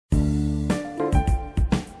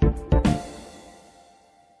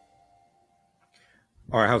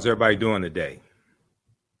All right, how's everybody doing today?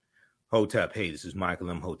 Hotep, hey, this is Michael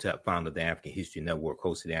M. Hotep, founder of the African History Network,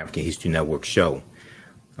 host of the African History Network show.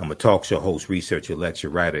 I'm a talk show host, researcher,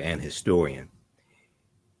 lecturer, writer, and historian.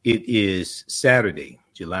 It is Saturday,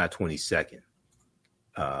 July 22nd,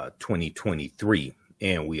 2023,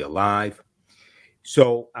 and we are live.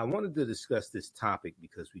 So I wanted to discuss this topic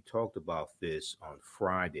because we talked about this on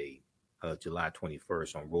Friday, July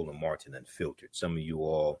 21st on Roland Martin Unfiltered. Some of you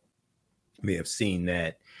all may have seen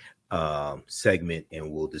that segment,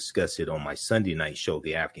 and we'll discuss it on my Sunday night show,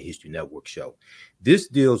 the African History Network show. This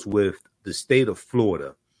deals with the state of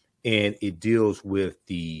Florida, and it deals with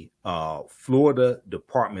the Florida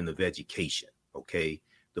Department of Education, okay?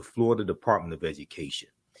 The Florida Department of Education.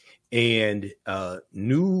 And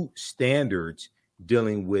new standards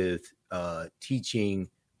dealing with teaching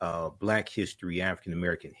Black history,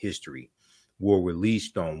 African-American history, were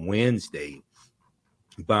released on Wednesday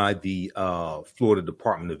by the Florida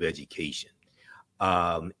Department of Education.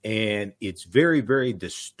 And it's very, very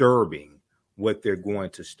disturbing what they're going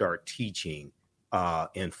to start teaching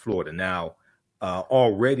in Florida. Now,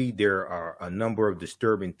 already there are a number of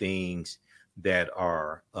disturbing things that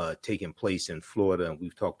are taking place in Florida, and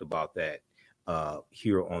we've talked about that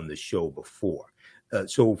here on the show before.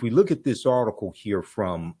 So if we look at this article here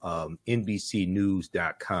from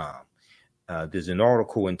NBCnews.com, there's an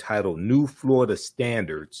article entitled "New Florida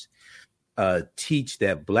Standards Teach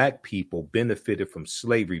That Black People Benefited from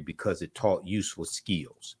Slavery Because It Taught Useful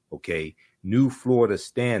Skills." Okay, New Florida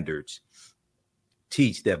Standards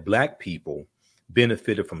teach that Black people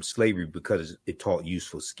benefited from slavery because it taught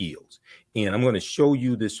useful skills. And I'm going to show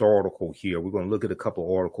you this article here. We're going to look at a couple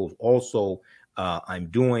of articles. Also, I'm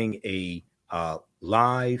doing a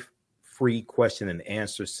live free question and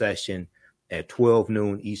answer session at 12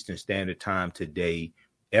 noon Eastern Standard Time today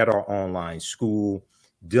at our online school,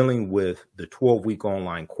 dealing with the 12-week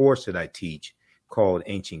online course that I teach called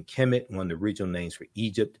Ancient Kemet, one of the original names for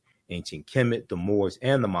Egypt, Ancient Kemet, the Moors,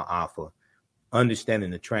 and the Ma'afa,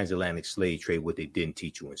 understanding the transatlantic slave trade, what they didn't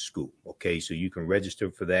teach you in school. Okay, so you can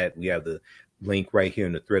register for that. We have the link right here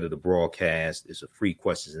in the thread of the broadcast. It's a free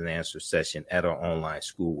questions and answer session at our online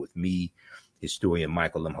school with me, historian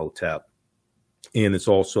Michael M. Hotep. And it's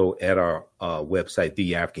also at our website,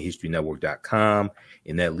 theafricanhistorynetwork.com.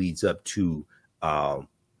 And that leads up to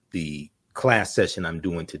the class session I'm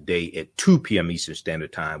doing today at 2 p.m. Eastern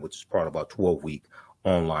Standard Time, which is part of our 12-week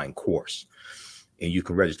online course. And you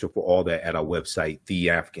can register for all that at our website,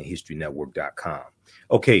 theafricanhistorynetwork.com.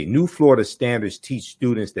 Okay, New Florida Standards teach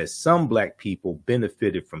students that some Black people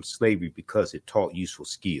benefited from slavery because it taught useful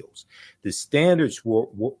skills. The standards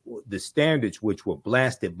which were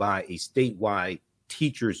blasted by a statewide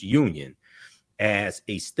teachers union as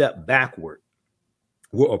a step backward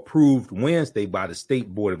were approved Wednesday by the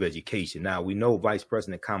State Board of Education. Now, we know Vice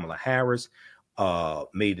President Kamala Harris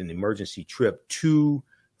made an emergency trip to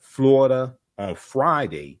Florida on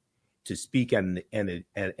Friday to speak at an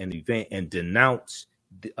event and denounce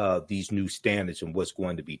these new standards and what's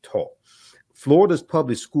going to be taught. Florida's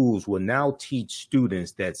public schools will now teach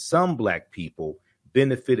students that some Black people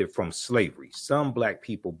benefited from slavery. Some Black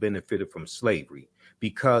people benefited from slavery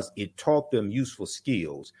because it taught them useful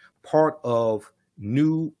skills, part of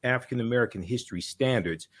new African-American history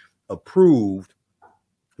standards approved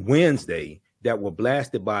Wednesday that were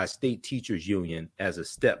blasted by a state teachers union as a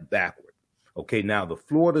step backward. Okay, now the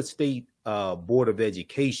Florida State Board of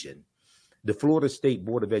Education, the Florida State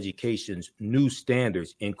Board of Education's new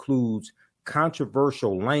standards includes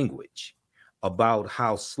controversial language about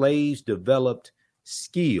how slaves developed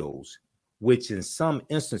skills, which in some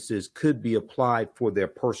instances could be applied for their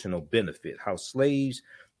personal benefit. How slaves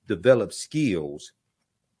develop skills,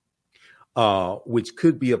 which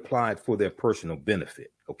could be applied for their personal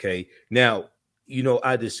benefit. Okay, now, you know,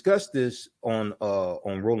 I discussed this on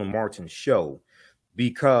Roland Martin's show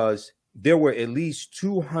because there were at least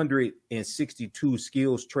 262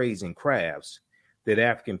 skills, trades, and crafts that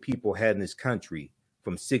African people had in this country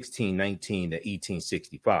from 1619 to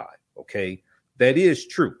 1865. Okay, that is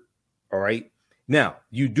true. All right. Now,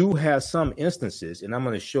 you do have some instances, and I'm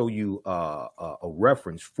going to show you a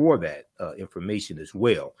reference for that information as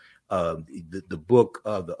well. The book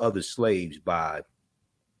of The Other Slaves by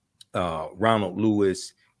Ronald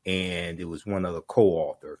Lewis, and it was one other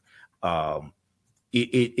co-author.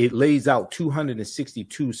 It lays out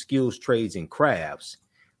 262 skills, trades, and crafts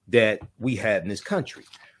that we had in this country.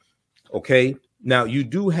 Okay, now you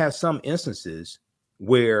do have some instances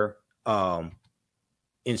where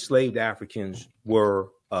enslaved Africans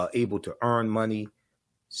were able to earn money,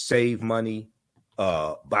 save money,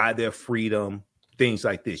 buy their freedom, things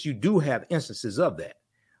like this. You do have instances of that.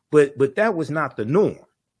 But that was not the norm.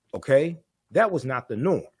 Okay, that was not the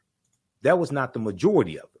norm. That was not the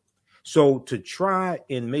majority of it. So to try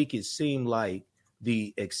and make it seem like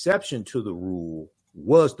the exception to the rule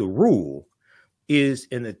was the rule is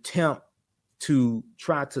an attempt to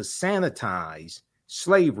try to sanitize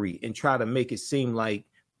slavery and try to make it seem like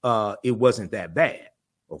it wasn't that bad,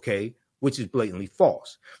 okay, which is blatantly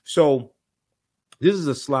false. So this is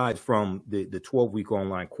a slide from the 12-week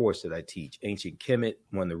online course that I teach, Ancient Kemet,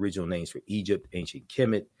 one of the original names for Egypt, Ancient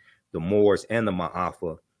Kemet, the Moors, and the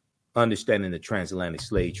Ma'afa, understanding the transatlantic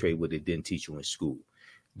slave trade, what they didn't teach you in school.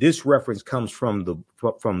 This reference comes from the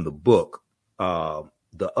book,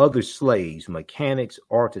 The Other Slaves, Mechanics,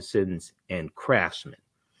 Artisans, and Craftsmen.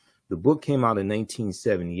 The book came out in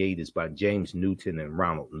 1978. It's by James Newton and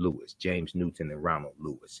Ronald Lewis. James Newton and Ronald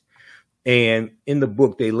Lewis. And in the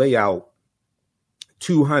book, they lay out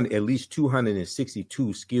at least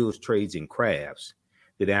 262 skills, trades, and crafts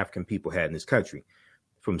that African people had in this country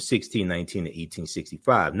from 1619 to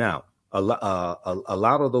 1865. Now, a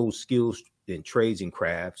lot of those skills and trades and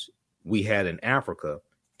crafts we had in Africa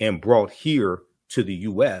and brought here to the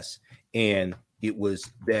U.S. And it was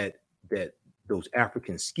that those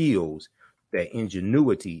African skills, that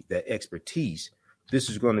ingenuity, that expertise, this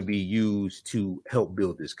is going to be used to help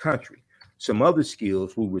build this country. Some other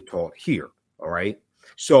skills we were taught here. All right.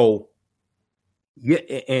 So, yeah,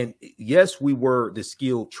 and yes, we were the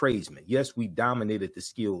skilled tradesmen. Yes, we dominated the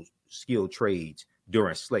skilled trades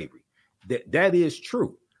during slavery. That is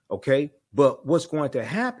true. Okay. But what's going to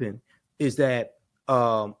happen is that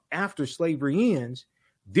after slavery ends,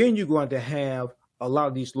 then you're going to have a lot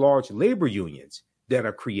of these large labor unions that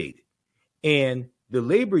are created. And the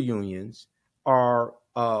labor unions are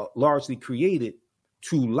largely created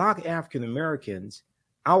to lock African Americans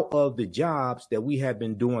out of the jobs that we have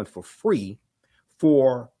been doing for free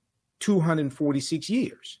for 246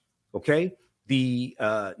 years. Okay. The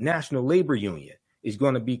National Labor Union is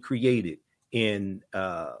going to be created in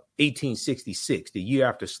 1866, the year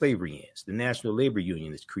after slavery ends. The National Labor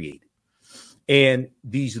Union is created. And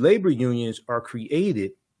these labor unions are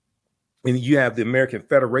created, and you have the American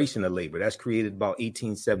Federation of Labor that's created about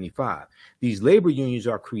 1875. These labor unions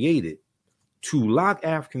are created to lock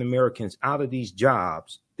African Americans out of these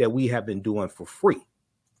jobs that we have been doing for free.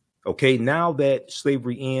 Okay, now that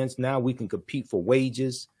slavery ends, now we can compete for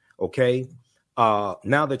wages. Okay,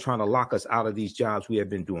 now they're trying to lock us out of these jobs we have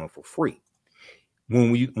been doing for free.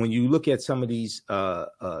 When you look at some of these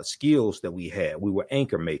skills that we had, we were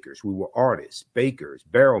anchor makers, we were artists, bakers,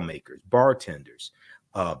 barrel makers, bartenders,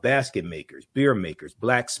 basket makers, beer makers,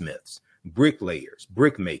 blacksmiths, bricklayers,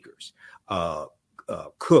 brick makers,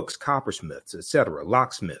 cooks, coppersmiths, etc.,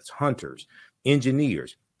 locksmiths, hunters,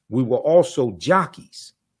 engineers. We were also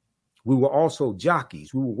jockeys. We were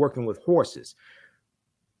working with horses.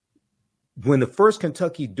 When the first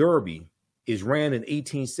Kentucky Derby is ran in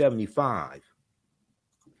 1875,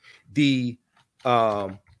 the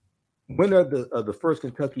winner of the first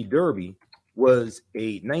Kentucky Derby was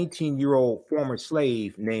a 19-year-old former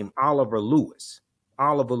slave named Oliver Lewis.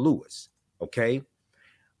 Okay.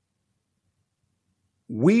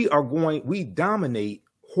 We dominate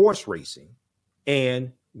horse racing,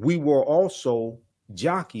 and we were also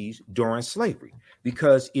jockeys during slavery,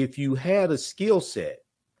 because if you had a skill set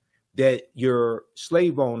that your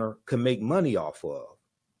slave owner could make money off of,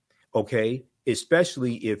 okay,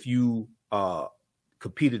 especially if you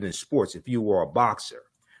competed in sports, if you were a boxer,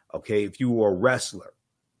 okay, if you were a wrestler.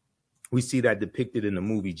 We see that depicted in the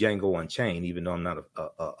movie Django Unchained, even though I'm not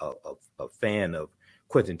a fan of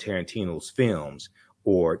Quentin Tarantino's films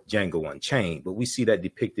or Django Unchained, but we see that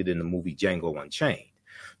depicted in the movie Django Unchained,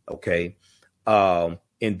 okay? And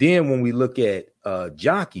then when we look at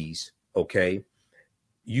jockeys, okay,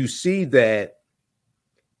 you see that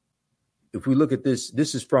if we look at this,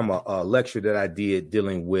 this is from a lecture that I did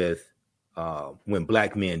dealing with when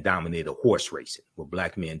black men dominated horse racing,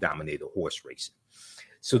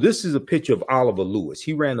 So this is a picture of Oliver Lewis.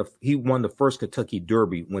 He won the first Kentucky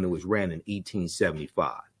Derby when it was ran in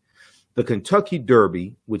 1875. The Kentucky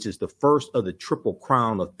Derby, which is the first of the Triple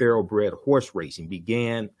Crown of thoroughbred horse racing,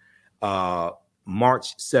 began May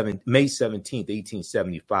 17th,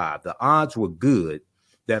 1875. The odds were good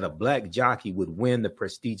that a black jockey would win the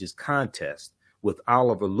prestigious contest, with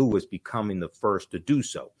Oliver Lewis becoming the first to do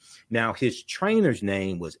so. Now, his trainer's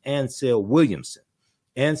name was Ansel Williamson.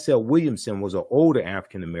 Ansel Williamson was an older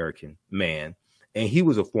African-American man, and he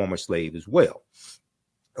was a former slave as well.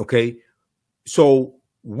 Okay, so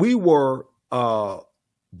we were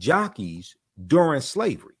jockeys during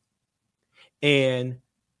slavery. And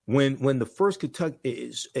when the first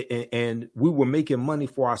Kentucky and we were making money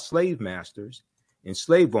for our slave masters, and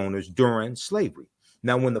slave owners during slavery.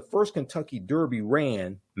 Now, when the first Kentucky Derby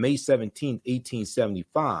ran May 17,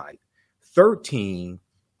 1875, 13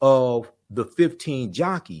 of the 15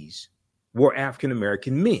 jockeys were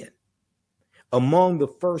African-American men. Among the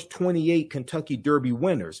first 28 Kentucky Derby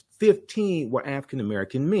winners, 15 were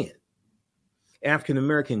African-American men.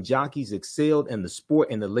 African-American jockeys excelled in the sport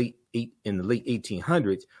in the late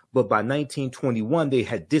 1800s, but by 1921, they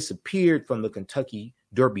had disappeared from the Kentucky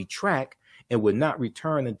Derby track and would not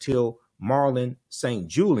return until Marlon St.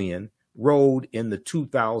 Julian rode in the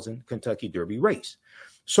 2000 Kentucky Derby race.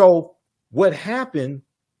 So what happened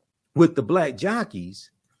with the black jockeys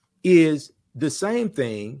is the same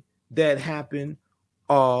thing that happened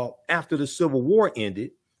after the Civil War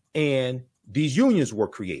ended and these unions were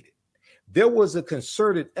created. There was a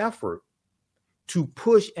concerted effort to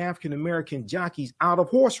push African-American jockeys out of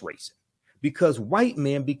horse racing because white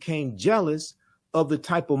men became jealous of the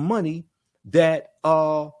type of money that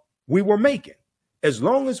we were making. As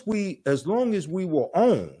long as we were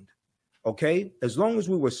owned, okay, as long as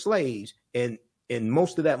we were slaves and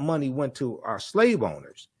most of that money went to our slave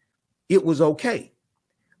owners, it was okay.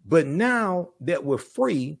 But now that we're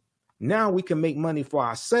free, now we can make money for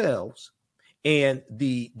ourselves. And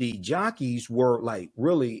the jockeys were like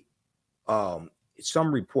really,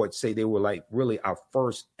 some reports say they were like really our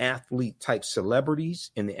first athlete type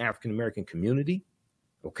celebrities in the African-American community.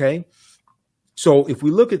 Okay. So if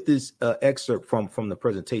we look at this excerpt from the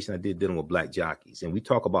presentation I did dealing with black jockeys, and we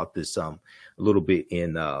talk about this a little bit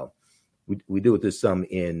in, we deal with this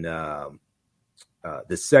in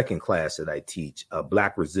the second class that I teach,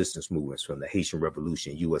 Black Resistance Movements from the Haitian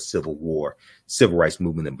Revolution, U.S. Civil War, Civil Rights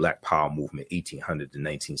Movement, and Black Power Movement, 1800 to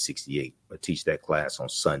 1968. I teach that class on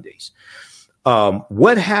Sundays.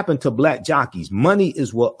 What happened to black jockeys? Money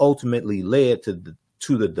is what ultimately led to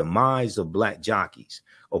the demise of black jockeys,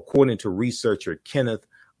 according to researcher Kenneth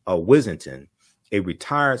Wissington, a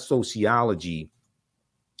retired sociology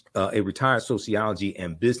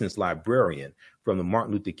and business librarian from the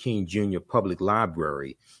Martin Luther King Jr. Public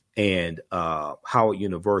Library and Howard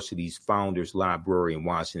University's Founders Library in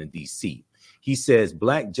Washington, D.C. He says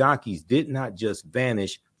black jockeys did not just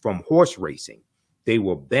vanish from horse racing. They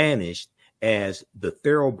were banished as the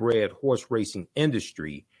thoroughbred horse racing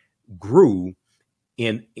industry grew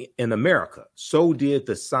in America. So did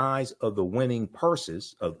the size of the winning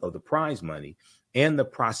purses of the prize money and the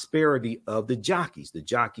prosperity of the jockeys,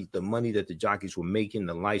 the money that the jockeys were making,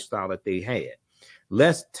 the lifestyle that they had.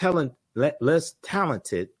 Less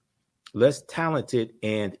talented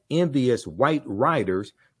and envious white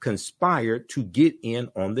riders conspired to get in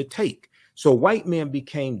on the take. So white men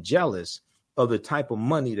became jealous of the type of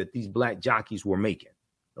money that these black jockeys were making.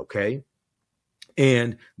 Okay.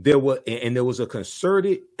 And there was a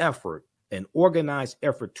concerted effort, an organized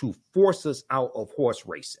effort to force us out of horse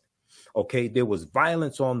racing. Okay, there was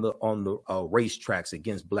violence on the racetracks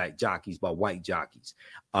against black jockeys by white jockeys.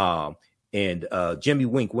 And Jimmy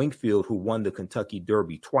Winkfield, who won the Kentucky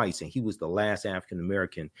Derby twice, and he was the last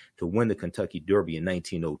African-American to win the Kentucky Derby in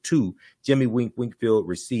 1902. Jimmy Winkfield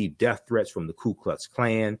received death threats from the Ku Klux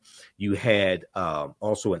Klan. You had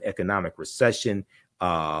also an economic recession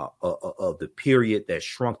of the period that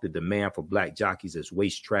shrunk the demand for black jockeys as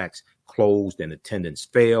racetracks closed and attendance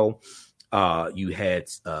fell. You had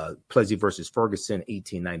Plessy versus Ferguson,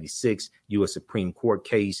 1896, U.S. Supreme Court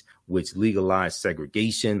case, which legalized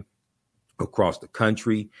segregation across the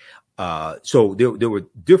country. So there were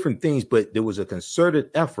different things, but there was a concerted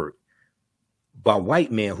effort by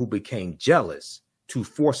white men who became jealous to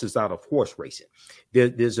force us out of horse racing.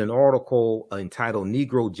 There's an article entitled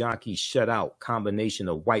 "Negro Jockeys Shut Out: Combination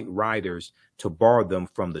of White Riders to Bar Them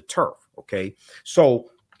from the Turf." Okay, so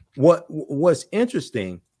what's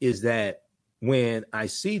interesting is that when I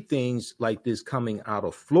see things like this coming out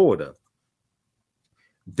of Florida,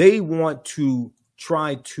 they want to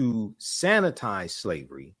try to sanitize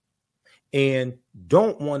slavery and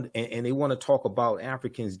and they want to talk about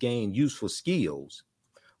Africans gain useful skills,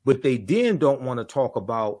 but they then don't want to talk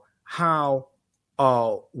about how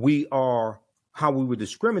we were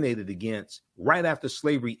discriminated against right after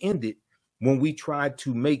slavery ended, when we tried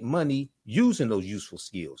to make money using those useful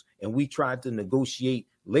skills, and we tried to negotiate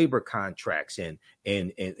labor contracts and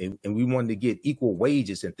we wanted to get equal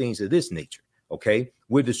wages and things of this nature. Okay,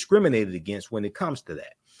 we're discriminated against when it comes to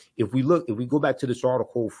that. If we go back to this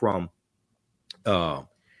article from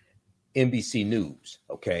NBC News,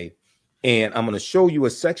 okay, and I'm going to show you a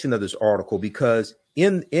section of this article because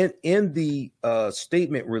in the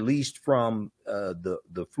statement released from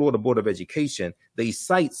the Florida Board of Education, they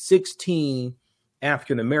cite 16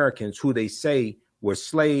 African Americans who they say were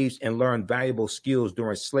slaves and learned valuable skills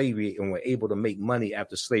during slavery and were able to make money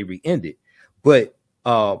after slavery ended. But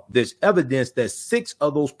there's evidence that 6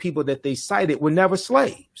 of those people that they cited were never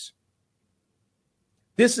slaves.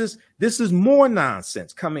 This is more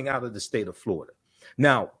nonsense coming out of the state of Florida.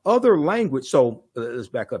 Now, other language. So let's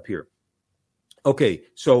back up here. Okay,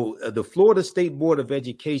 so the Florida State Board of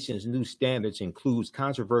Education's new standards includes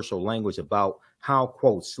controversial language about how,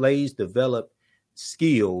 quote, slaves develop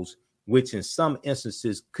skills which in some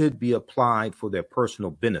instances could be applied for their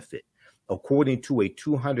personal benefit. According to a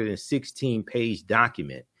 216-page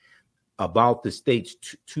document about the state's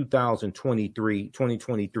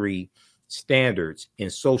 2023 standards in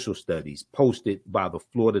social studies posted by the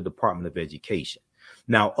Florida Department of Education.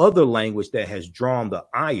 Now, other language that has drawn the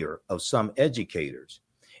ire of some educators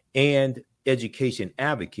and education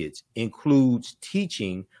advocates includes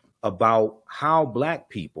teaching about how Black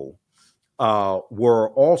people were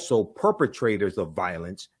also perpetrators of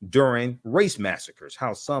violence during race massacres,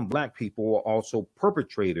 how some Black people were also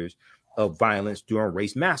perpetrators of violence during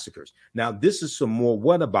race massacres. Now, this is some more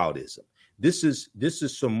whataboutism. This is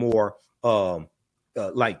some more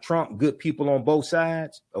like Trump, good people on both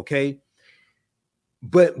sides, okay?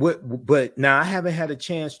 But now I haven't had a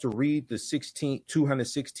chance to read the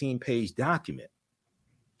 216-page document.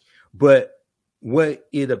 But what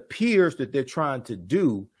it appears that they're trying to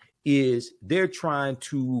do is they're trying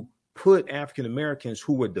to put African Americans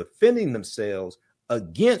who were defending themselves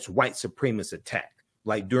against white supremacist attack,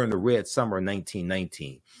 like during the Red Summer of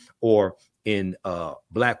 1919, or in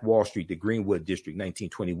Black Wall Street, the Greenwood District,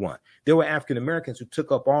 1921. There were African Americans who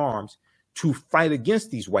took up arms to fight against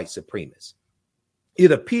these white supremacists.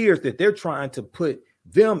 It appears that they're trying to put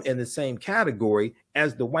them in the same category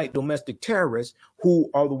as the white domestic terrorists who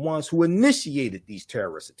are the ones who initiated these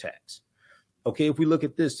terrorist attacks. Okay, if we look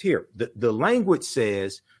at this here, the language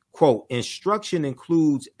says, quote, instruction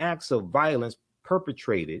includes acts of violence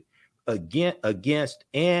perpetrated against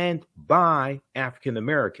and by African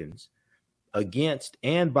Americans, but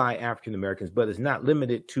it's not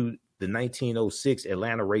limited to the 1906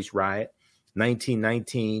 Atlanta race riot,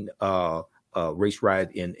 1919 race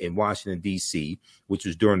riot in Washington, D.C., which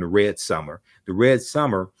was during the Red Summer. The Red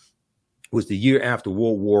Summer was the year after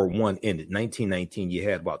World War I ended. 1919, you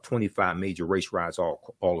had about 25 major race riots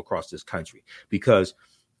all across this country because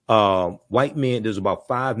white men, there's about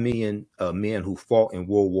 5 million men who fought in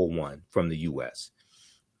World War I from the U.S.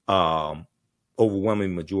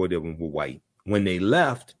 Overwhelming majority of them were white. When they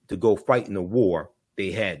left to go fight in the war,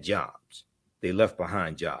 they had jobs. They left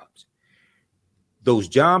behind jobs. Those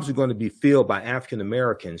jobs are going to be filled by African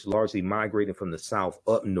Americans, largely migrating from the South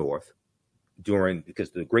up north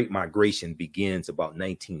because the Great Migration begins about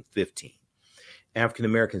 1915. African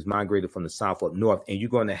Americans migrated from the South up north, and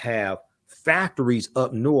you're going to have factories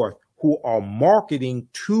up north who are marketing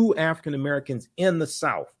to African Americans in the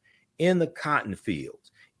South, in the cotton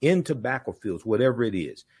fields, in tobacco fields, whatever it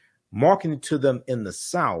is, marketing to them in the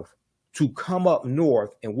South to come up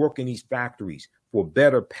north and work in these factories for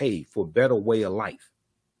better pay, for better way of life.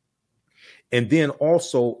 And then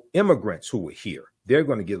also immigrants who were here, they're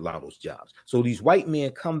going to get a lot of those jobs. So these white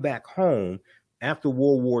men come back home after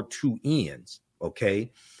World War II ends,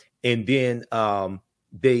 okay? And then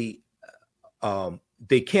they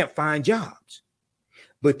can't find jobs,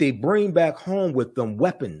 but they bring back home with them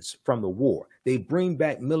weapons from the war. They bring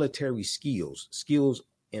back military skills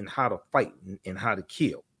in how to fight and how to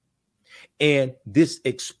kill. And this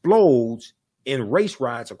explodes in race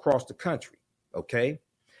riots across the country, okay?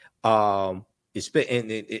 It's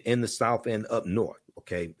in the South and up north,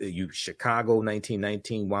 okay? Chicago,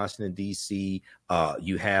 1919, Washington, D.C.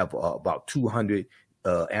 You have about 200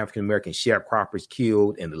 African-American sharecroppers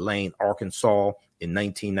killed in Elaine, Arkansas in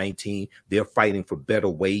 1919. They're fighting for better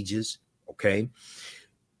wages, okay?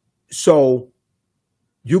 So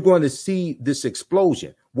you're going to see this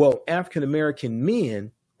explosion. Well, African-American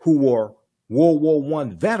men who were World War I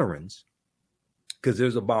veterans, because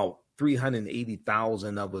there's about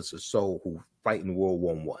 380,000 of us or so who fight in World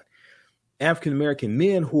War I. African-American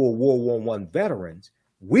men who are World War I veterans,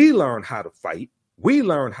 we learn how to fight. We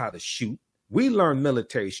learn how to shoot. We learn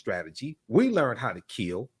military strategy. We learn how to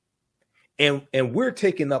kill. And we're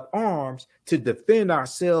taking up arms to defend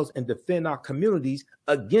ourselves and defend our communities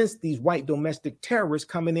against these white domestic terrorists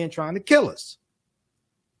coming in trying to kill us.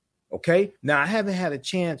 Okay. Now, I haven't had a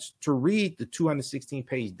chance to read the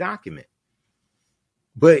 216-page document,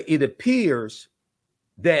 but it appears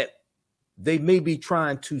that they may be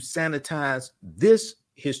trying to sanitize this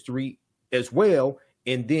history as well,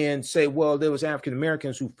 and then say, well, there was African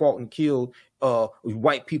Americans who fought and killed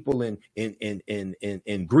white people in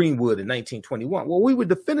Greenwood in 1921. Well, we were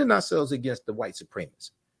defending ourselves against the white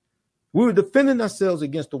supremacists. We were defending ourselves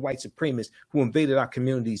against the white supremacists who invaded our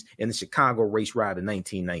communities in the Chicago race riot of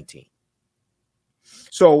 1919.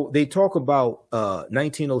 So they talk about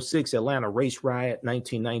 1906 Atlanta race riot,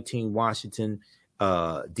 1919 Washington,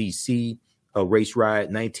 D.C. Race riot,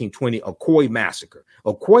 1920 Ocoee massacre.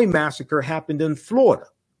 Ocoee massacre happened in Florida.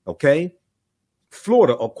 Okay,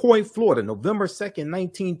 Florida, Ocoee, Florida, November 2nd,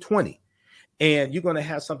 1920. And you're going to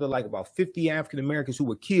have something like about 50 African Americans who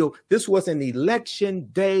were killed. This was an election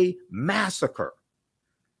day massacre.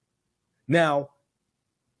 Now,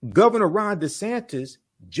 Governor Ron DeSantis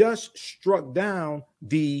just struck down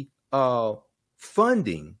the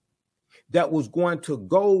funding that was going to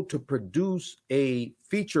go to produce a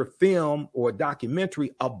feature film or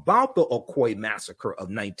documentary about the Ocoee massacre of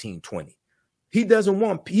 1920. He doesn't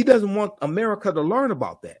want America to learn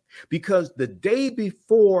about that, because the day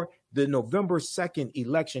before the November 2nd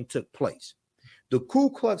election took place, the Ku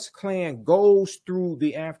Klux Klan goes through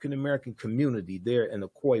the African-American community there in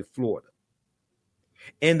Ocoee, Florida.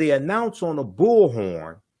 And they announce on a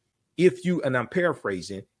bullhorn, and I'm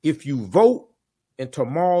paraphrasing, if you vote in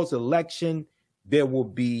tomorrow's election, there will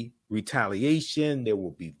be retaliation, there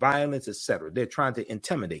will be violence, etc. They're trying to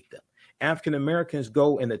intimidate them. African Americans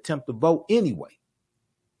go and attempt to vote anyway.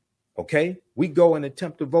 Okay, we go and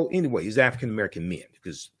attempt to vote anyway as African American men,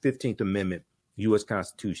 because 15th Amendment, U.S.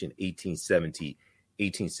 Constitution, 1870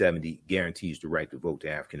 guarantees the right to vote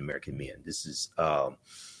to African American men. This is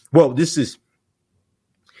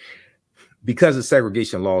because of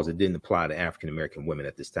segregation laws, it didn't apply to African American women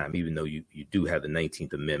at this time, even though you do have the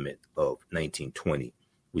 19th Amendment of 1920,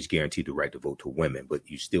 which guaranteed the right to vote to women, but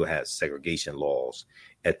you still have segregation laws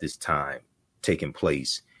at this time taking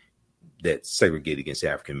place that segregate against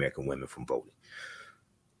African American women from voting.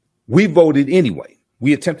 We voted anyway.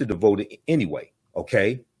 We attempted to vote anyway,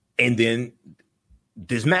 okay? And then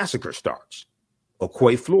this massacre starts,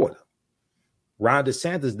 Ocoee, Florida. Ron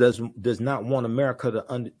DeSantis does not want America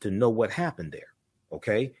to know what happened there,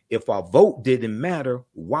 okay? If our vote didn't matter,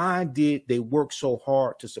 why did they work so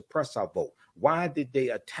hard to suppress our vote? Why did they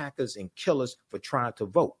attack us and kill us for trying to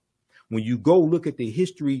vote? When you go look at the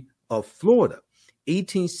history of Florida,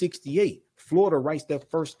 1868, Florida writes their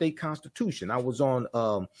first state constitution. I was on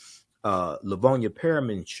Lavonia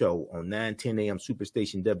Perriman's show on 9:10 a.m.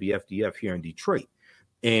 Superstation WFDF here in Detroit,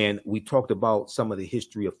 and we talked about some of the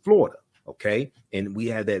history of Florida. Okay, and we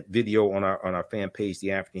had that video on our fan page,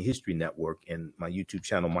 the African History Network, and my YouTube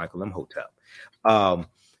channel, Michael M. Hotel.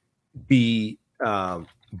 The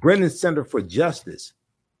Brennan Center for Justice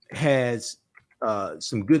has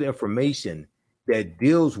some good information that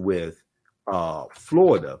deals with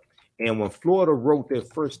Florida. And when Florida wrote their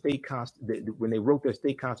first state when they wrote their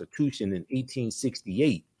state constitution in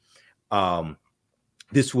 1868,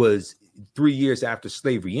 this was 3 years after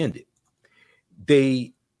slavery ended.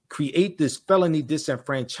 They create this felony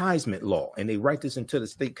disenfranchisement law, and they write this into the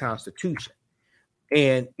state constitution.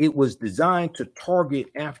 And it was designed to target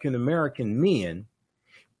African American men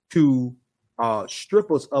to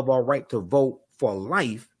strip us of our right to vote for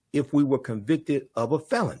life if we were convicted of a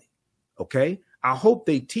felony. Okay, I hope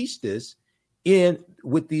they teach this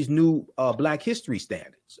with these new Black History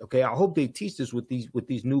standards. Okay, I hope they teach this with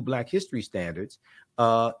these new Black History standards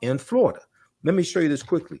in Florida. Let me show you this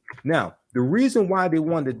quickly. Now, the reason why they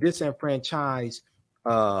wanted to disenfranchise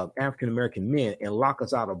African American men and lock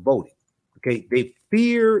us out of voting, okay, they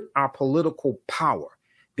feared our political power.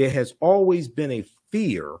 There has always been a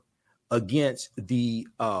fear against the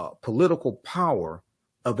political power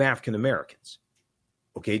of African Americans.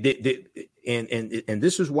 Okay, and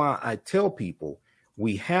this is why I tell people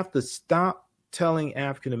we have to stop telling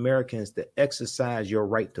African Americans to exercise your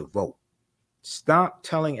right to vote. Stop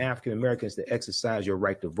telling African Americans to exercise your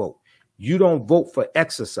right to vote. You don't vote for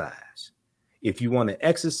exercise. If you want to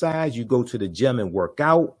exercise, you go to the gym and work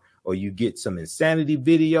out, or you get some insanity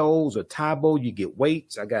videos, or Tybo, you get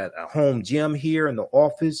weights. I got a home gym here in the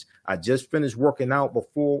office. I just finished working out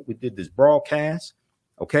before we did this broadcast.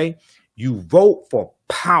 Okay. You vote for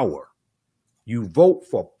power. You vote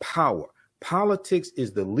for power. Politics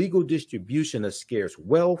is the legal distribution of scarce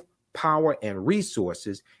wealth, power, and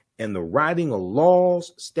resources, and the writing of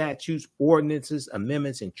laws, statutes, ordinances,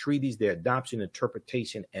 amendments, and treaties, their adoption,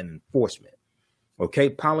 interpretation, and enforcement. Okay,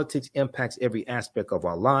 politics impacts every aspect of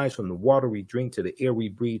our lives, from the water we drink to the air we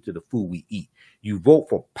breathe to the food we eat. You vote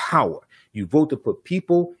for power. You vote to put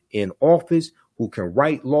people in office who can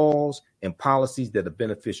write laws and policies that are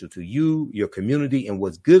beneficial to you, your community, and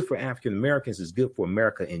what's good for African Americans is good for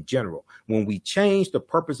America in general. When we change the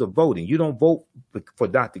purpose of voting, you don't vote for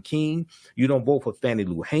Dr. King, you don't vote for Fannie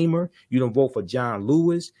Lou Hamer, you don't vote for John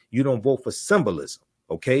Lewis, you don't vote for symbolism.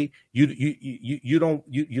 Okay, you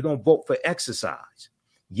don't vote for exercise.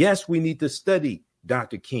 Yes, we need to study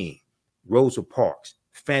Dr. King, Rosa Parks,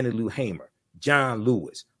 Fannie Lou Hamer, John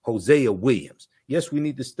Lewis, Hosea Williams. Yes, we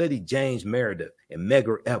need to study James Meredith and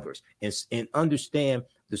Medgar Evers and understand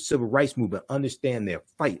the civil rights movement, understand their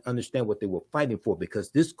fight, understand what they were fighting for,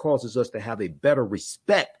 because this causes us to have a better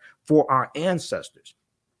respect for our ancestors,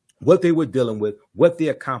 what they were dealing with, what they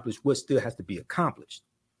accomplished, what still has to be accomplished.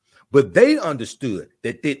 But they understood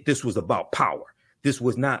that this was about power. This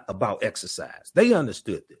was not about exercise. They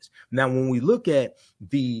understood this. Now, when we look at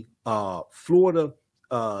the Florida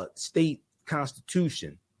state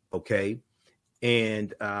constitution, okay,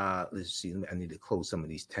 and let's see, I need to close some of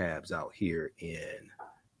these tabs out here in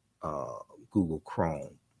Google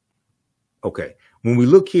Chrome. Okay, when we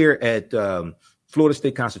look here at Florida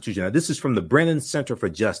State Constitution, now this is from the Brennan Center for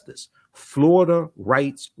Justice, Florida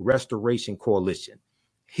Rights Restoration Coalition,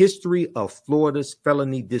 History of Florida's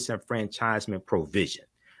Felony Disenfranchisement Provision.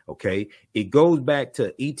 Okay, it goes back to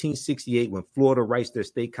 1868 when Florida writes their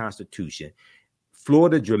state constitution.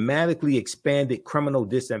 Florida dramatically expanded criminal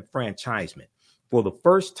disenfranchisement. For the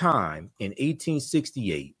first time in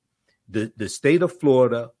 1868, the state of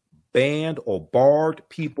Florida banned or barred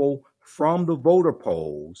people from the voter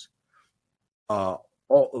polls, all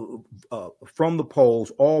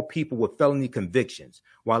people with felony convictions,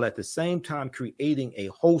 while at the same time creating a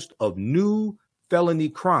host of new felony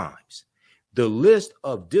crimes. The list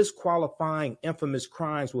of disqualifying infamous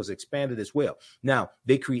crimes was expanded as well. Now,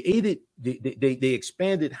 they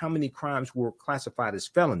expanded how many crimes were classified as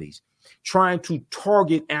felonies, trying to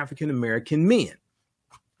target African-American men.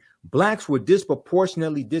 Blacks were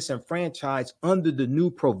disproportionately disenfranchised under the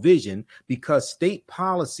new provision because state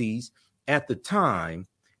policies at the time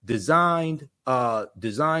designed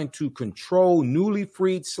to control newly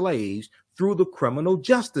freed slaves through the criminal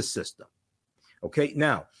justice system. Okay,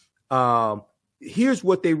 now, here's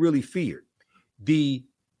what they really feared. The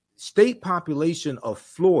state population of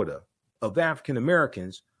Florida of African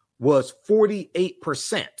Americans was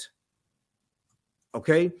 48%.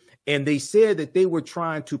 Okay, and they said that they were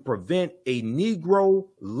trying to prevent a Negro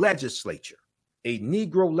legislature.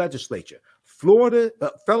 Florida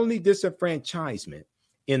felony disenfranchisement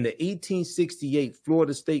in the 1868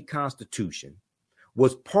 Florida State Constitution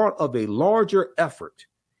was part of a larger effort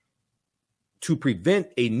to prevent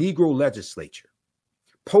a Negro legislature.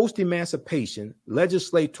 Post-emancipation,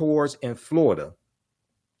 legislators in Florida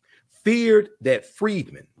feared that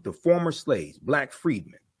freedmen, the former slaves, black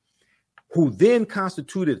freedmen, who then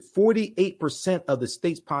constituted 48% of the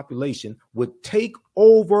state's population, would take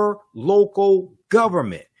over local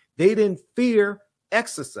government. They didn't fear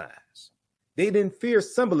exercise. They didn't fear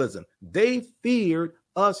symbolism. They feared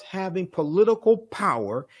us having political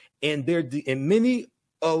power, and many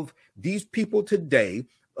of these people today,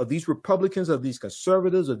 of these Republicans, of these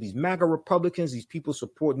conservatives, of these MAGA Republicans, these people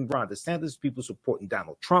supporting Ron DeSantis, people supporting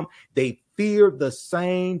Donald Trump, they fear the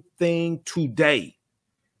same thing today.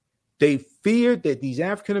 They feared that these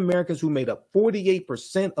African Americans who made up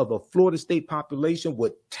 48% of the Florida state population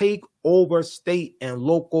would take over state and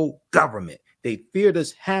local government. They feared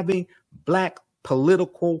us having black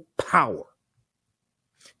political power.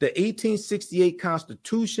 The 1868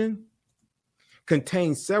 Constitution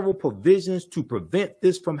contains several provisions to prevent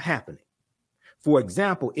this from happening. For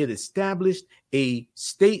example, it established a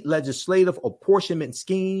state legislative apportionment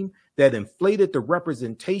scheme that inflated the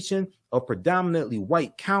representation of predominantly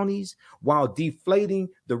white counties while deflating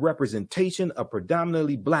the representation of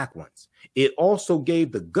predominantly black ones. It also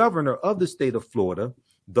gave the governor of the state of Florida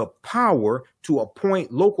the power to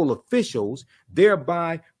appoint local officials,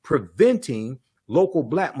 thereby preventing local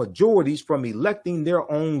black majorities from electing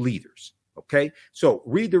their own leaders. Okay, so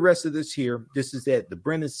read the rest of this here. This is at the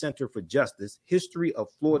Brennan Center for Justice, History of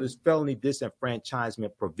Florida's Felony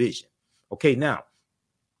Disenfranchisement Provision. Okay, now,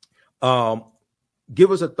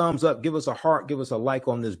 give us a thumbs up, give us a heart, give us a like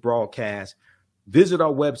on this broadcast. Visit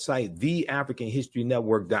our website,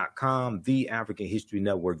 theafricanhistorynetwork.com,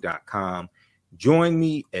 theafricanhistorynetwork.com. Join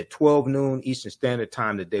me at 12 noon Eastern Standard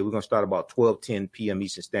Time today. We're going to start about 12:10 p.m.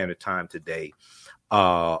 Eastern Standard Time today.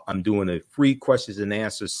 I'm doing a free questions and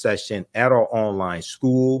answers session at our online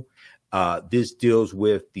school. This deals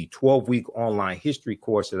with the 12-week online history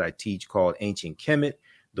course that I teach called Ancient Kemet,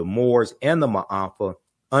 the Moors, and the Ma'afa,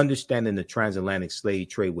 understanding the transatlantic slave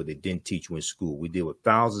trade, what they didn't teach you in school. We deal with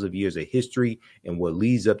thousands of years of history and what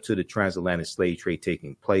leads up to the transatlantic slave trade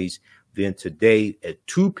taking place. Then today at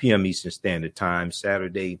 2 p.m. Eastern Standard Time,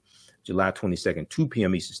 Saturday, July 22nd, 2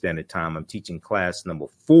 p.m. Eastern Standard Time, I'm teaching class number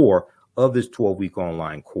 4 of this 12-week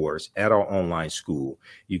online course at our online school.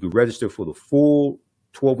 You can register for the full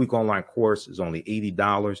 12-week online course. Is only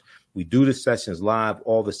 $80. We do the sessions live.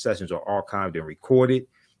 All the sessions are archived and recorded.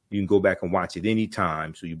 You can go back and watch it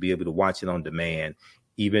anytime. So you'll be able to watch it on demand.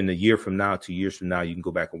 Even a year from now, 2 years from now, you can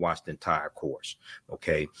go back and watch the entire course.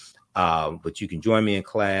 Okay. But you can join me in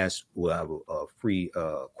class. We'll have a free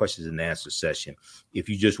questions and answer session. If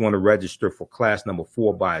you just want to register for class number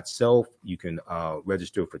 4 by itself, you can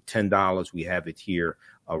register for $10. We have it here,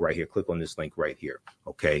 right here. Click on this link right here.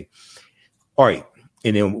 Okay. All right.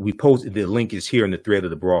 And then we posted, the link is here in the thread of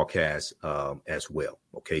the broadcast as well.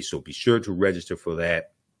 Okay. So be sure to register for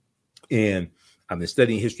that. And I've been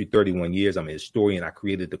studying history 31 years. I'm a historian. I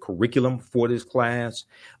created the curriculum for this class.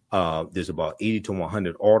 There's about 80 to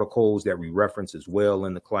 100 articles that we reference as well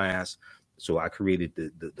in the class. So I created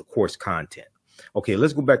the course content. Okay,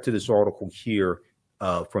 let's go back to this article here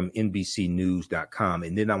from NBCnews.com.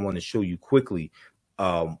 And then I want to show you quickly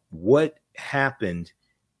what happened.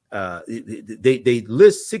 They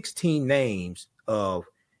list 16 names of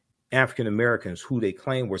African Americans who they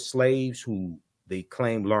claim were slaves, who they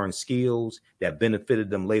claim learned skills that benefited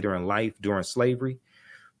them later in life during slavery.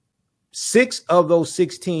 6 of those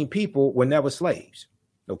 16 people were never slaves.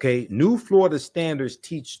 Okay. New Florida standards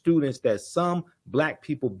teach students that some Black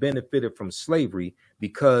people benefited from slavery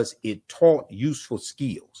because it taught useful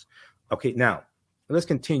skills. Okay. Now let's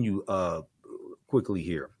continue quickly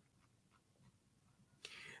here.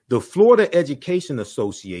 The Florida Education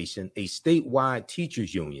Association, a statewide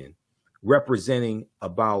teachers union, representing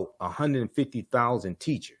about 150,000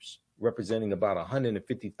 teachers,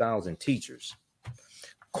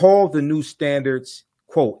 called the new standards,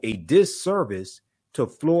 quote, a disservice to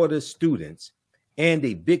Florida students and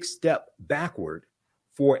a big step backward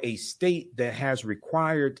for a state that has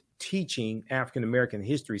required teaching African-American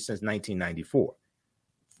history since 1994.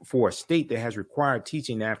 For a state that has required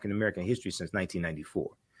teaching African-American history since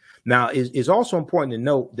 1994. Now, it's also important to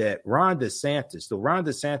note that Ron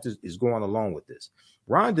DeSantis is going along with this.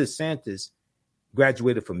 Ron DeSantis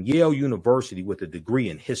graduated from Yale University with a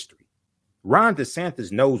degree in history. Ron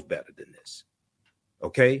DeSantis knows better than this.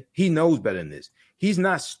 Okay? He knows better than this. He's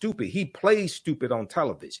not stupid. He plays stupid on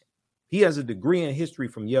television. He has a degree in history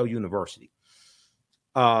from Yale University.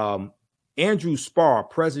 Andrew Spar,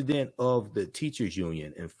 president of the teachers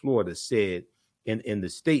union in Florida, said in the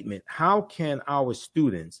statement, how can our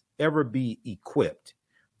students ever be equipped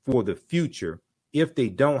for the future if they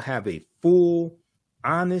don't have a full,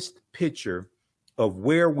 honest picture of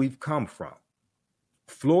where we've come from?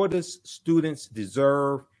 Florida's students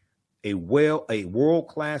deserve a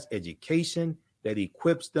world-class education that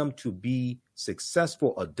equips them to be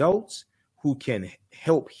successful adults who can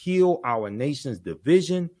help heal our nation's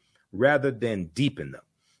division rather than deepen them.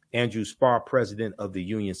 Andrew Spar, president of the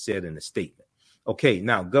union, said in a statement. Okay,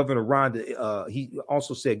 now he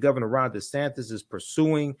also said Governor Ron DeSantis is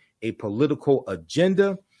pursuing a political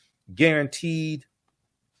agenda guaranteed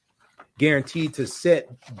to set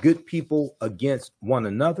good people against one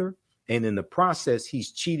another. And in the process,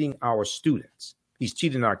 he's cheating our students. He's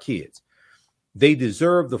cheating our kids. They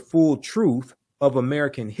deserve the full truth of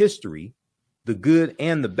American history, the good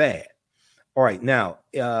and the bad. All right, now,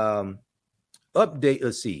 update,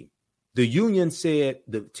 let's see. The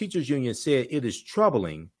teachers union said it is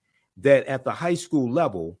troubling that at the high school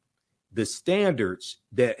level, the standards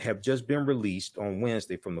that have just been released on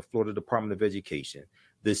Wednesday from the Florida Department of Education,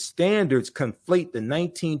 the standards conflate the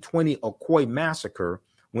 1920 Ocoee massacre,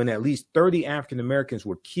 when at least 30 African Americans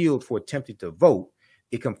were killed for attempting to vote.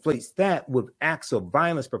 It conflates that with acts of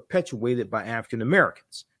violence perpetuated by African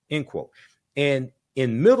Americans, end quote. And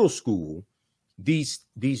in middle school, these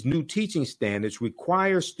new teaching standards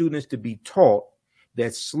require students to be taught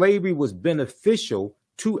that slavery was beneficial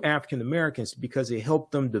to African Americans because it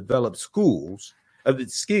helped them develop skills.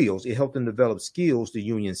 It helped them develop skills, the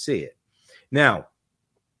union said. Now,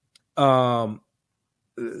 I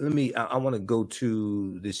want to go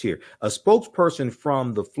to this here. A spokesperson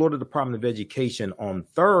from the Florida Department of Education on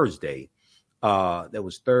Thursday, that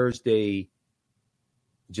was Thursday,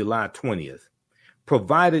 July 20th,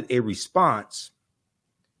 provided a response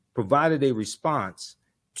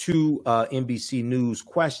to NBC News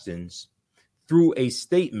questions through a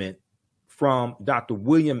statement from Dr.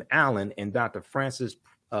 William Allen and Dr. Francis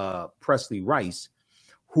Presley Rice,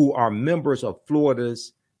 who are members of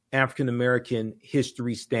Florida's African American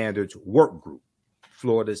History Standards Work Group.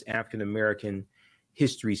 Florida's African American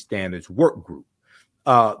History Standards Work Group.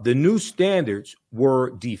 The new standards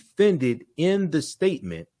were defended in the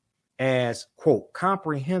statement as, quote,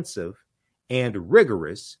 comprehensive and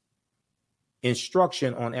rigorous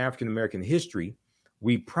instruction on African American history.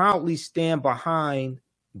 We proudly stand behind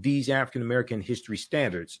these African American history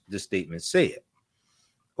standards, the statement said.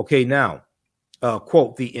 Okay, now,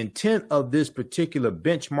 quote, the intent of this particular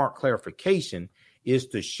benchmark clarification is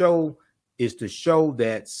to show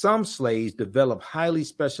that some slaves developed highly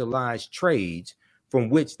specialized trades from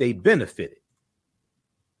which they benefited.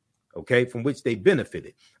 Okay, from which they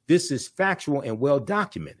benefited. This is factual and well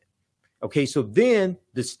documented. Okay, so then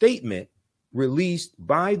the statement released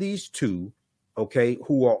by these two, okay,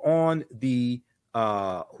 who are on the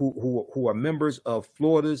who are members of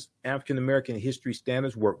Florida's African American History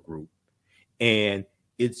Standards Work Group, and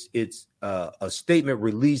it's a statement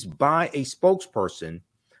released by a spokesperson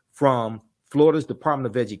from Florida's Department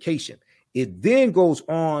of Education. It then goes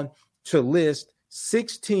on to list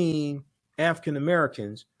 16 African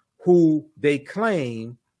Americans who they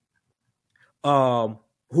claim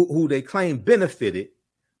who they claim benefited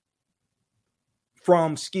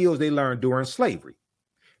from skills they learned during slavery.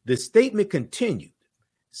 The statement continued.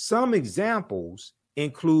 Some examples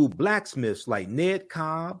include blacksmiths like Ned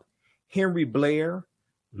Cobb, Henry Blair,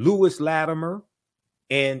 Lewis Latimer,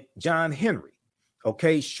 and John Henry.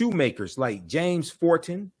 Okay, shoemakers like James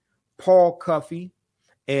Fortin, Paul Cuffey,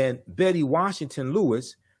 and Betty Washington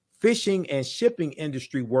Lewis, fishing and shipping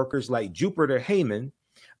industry workers like Jupiter Heyman,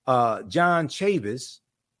 John Chavis,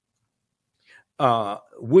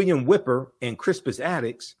 William Whipper, and Crispus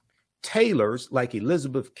Attucks, tailors like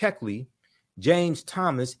Elizabeth Keckley, James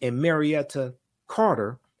Thomas, and Marietta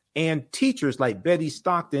Carter, and teachers like Betty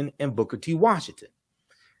Stockton and Booker T. Washington.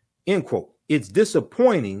 End quote. It's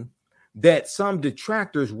disappointing that some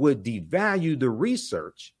detractors would devalue the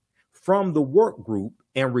research from the work group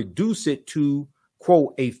and reduce it to,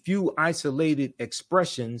 quote, a few isolated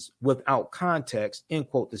expressions without context, end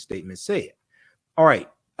quote, the statement said. All right.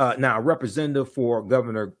 Now, a representative for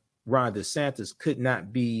Governor Ron DeSantis could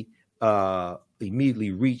not be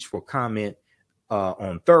immediately reached for comment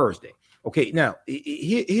on Thursday. Okay, now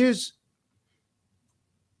here's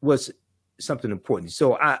what's something important.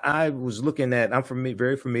 So I was looking at, I'm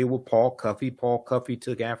very familiar with Paul Cuffey. Paul Cuffey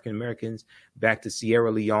took African Americans back to Sierra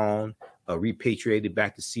Leone, repatriated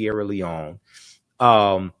back to Sierra Leone.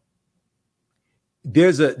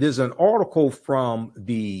 There's an article from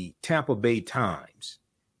the Tampa Bay Times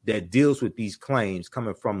that deals with these claims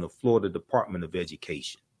coming from the Florida Department of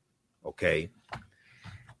Education. Okay.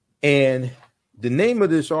 And the name of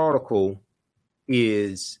this article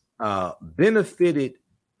is Benefited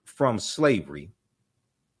from Slavery.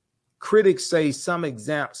 Critics say some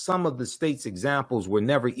of the state's examples were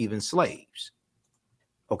never even slaves.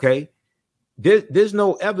 Okay. There's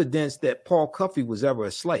no evidence that Paul Cuffey was ever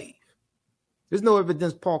a slave. There's no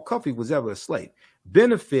evidence Paul Cuffey was ever a slave.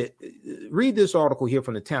 Read this article here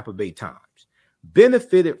from the Tampa Bay Times.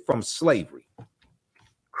 Benefited from slavery.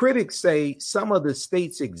 Critics say some of the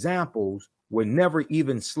state's examples were never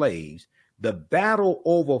even slaves. The battle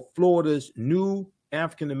over Florida's new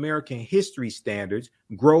African American history standards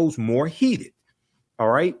grows more heated. All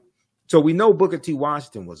right. So we know Booker T.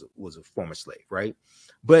 Washington was a former slave, right?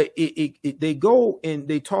 But they go and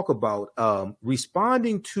they talk about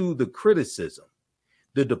responding to the criticism.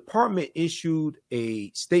 The department issued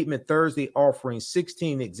a statement Thursday offering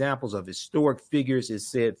 16 examples of historic figures it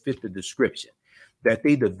said fit the description, that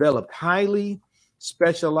they developed highly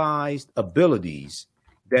specialized abilities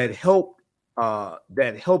that helped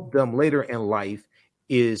them later in life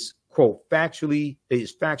is, quote,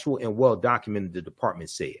 factual and well documented, the department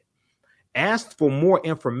said. Asked for more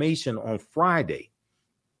information on Friday,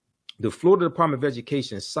 the Florida Department of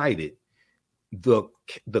Education cited the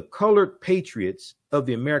Colored Patriots of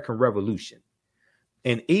the American Revolution,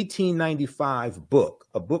 an 1895 book,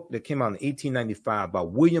 a book that came out in 1895 by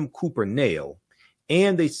William Cooper Nell,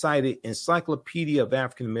 and they cited Encyclopedia of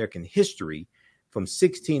African American History from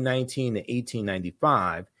 1619 to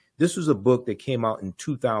 1895. This was a book that came out in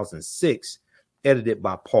 2006, edited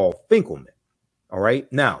by Paul Finkelman. All right.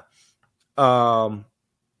 Now,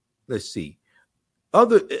 let's see.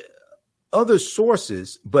 Other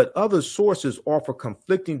sources offer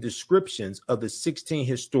conflicting descriptions of the 16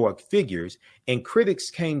 historic figures, and critics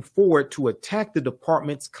came forward to attack the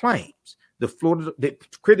department's claims. The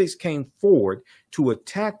critics came forward to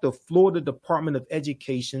attack the Florida Department of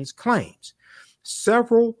Education's claims.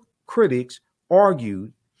 Several critics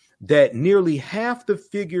argued that nearly half the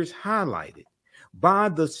figures highlighted by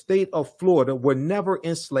the state of Florida were never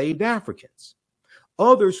enslaved Africans.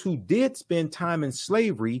 others who did spend time in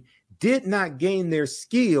slavery did not gain their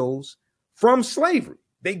skills from slavery.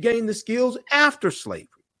 They gained the skills after slavery.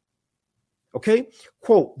 Okay,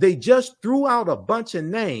 quote, they just threw out a bunch of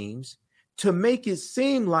names to make it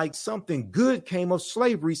seem like something good came of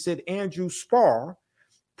slavery, said Andrew Spar,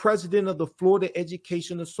 president of the Florida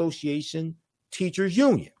Education Association Teachers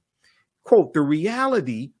Union. Quote, the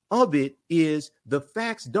reality of it is the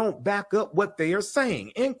facts don't back up what they are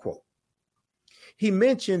saying, end quote. He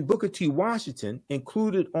mentioned Booker T. Washington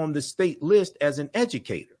included on the state list as an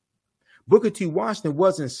educator. Booker T. Washington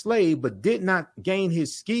was enslaved, but did not gain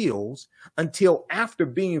his skills until after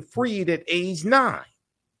being freed at age 9.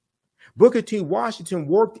 Booker T. Washington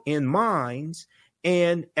worked in mines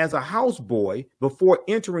and as a houseboy before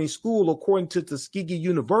entering school, according to Tuskegee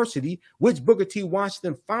University, which Booker T.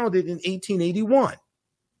 Washington founded in 1881.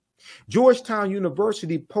 Georgetown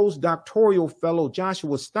University postdoctoral fellow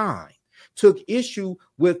Joshua Stein took issue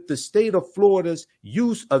with the state of Florida's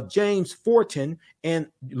use of James Forten and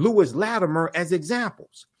Lewis Latimer as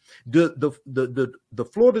examples. The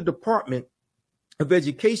Florida Department of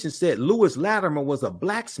Education said Lewis Latimer was a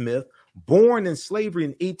blacksmith born in slavery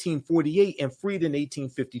in 1848 and freed in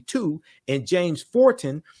 1852, and James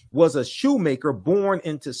Forten was a shoemaker born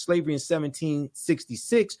into slavery in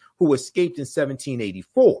 1766 who escaped in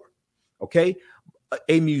 1784. Okay,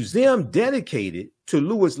 a museum dedicated to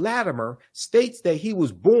Lewis Latimer states that he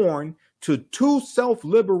was born to two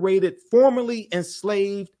self-liberated, formerly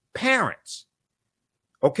enslaved parents.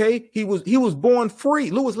 Okay, he was born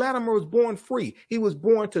free. Lewis Latimer was born free. He was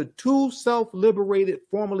born to two self-liberated,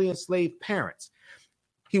 formerly enslaved parents.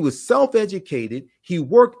 He was self-educated. He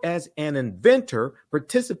worked as an inventor,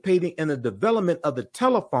 participating in the development of the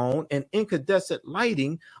telephone and incandescent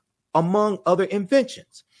lighting, among other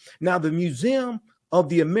inventions. Now, the Museum of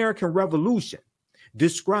the American Revolution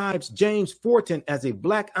describes James Forten as a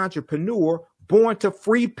black entrepreneur born to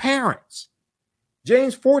free parents.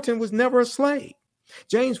 James Forten was never a slave.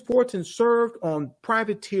 James Forten served on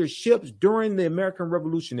privateer ships during the American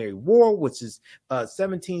Revolutionary War, which is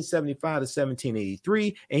 1775 to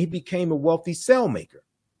 1783, and he became a wealthy sailmaker.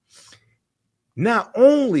 Not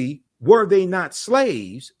only were they not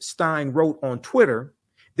slaves, Stein wrote on Twitter,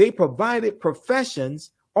 they provided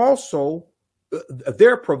professions also,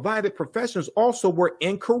 their provided professions also were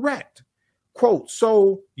incorrect. Quote,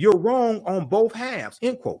 so you're wrong on both halves,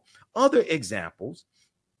 end quote. Other examples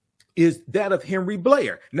is that of Henry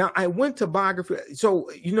Blair. Now, I went to biography. So,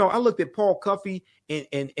 I looked at Paul Cuffey and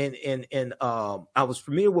I was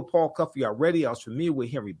familiar with Paul Cuffey already. I was familiar with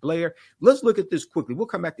Henry Blair. Let's look at this quickly. We'll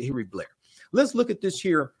come back to Henry Blair. Let's look at this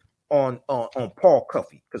here on Paul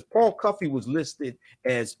Cuffey, because Paul Cuffey was listed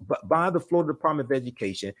as by the Florida Department of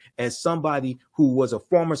Education as somebody who was a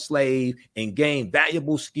former slave and gained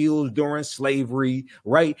valuable skills during slavery,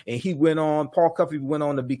 right? And Paul Cuffey went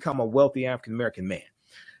on to become a wealthy African-American man.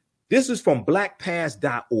 This is from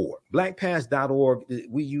blackpast.org. Blackpast.org,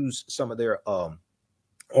 we use some of their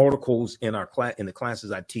articles in our class, in the classes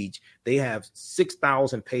I teach. They have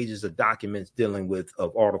 6,000 pages of documents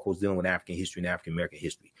of articles dealing with African history and African American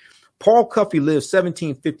history. Paul Cuffey lived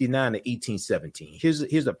 1759 to 1817.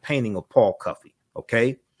 Here's a painting of Paul Cuffey.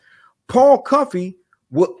 Okay, Paul Cuffey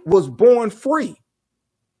was born free.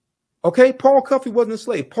 Okay, Paul Cuffey wasn't a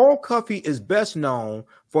slave. Paul Cuffey is best known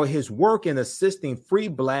for his work in assisting free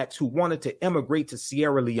blacks who wanted to emigrate to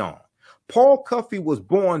Sierra Leone. Paul Cuffey was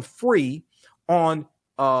born free on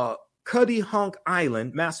Cuttyhunk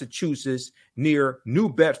Island, Massachusetts, near New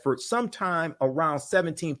Bedford, sometime around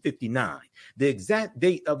 1759. The exact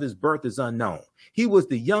date of his birth is unknown. He was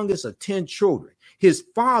the youngest of 10 children. His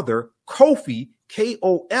father, Kofi,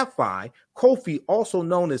 K-O-F-I, Kofi, also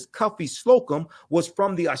known as Cuffy Slocum, was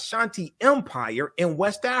from the Ashanti Empire in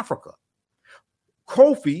West Africa.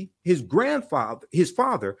 Kofi, his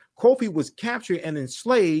father, Kofi was captured and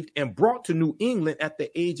enslaved and brought to New England at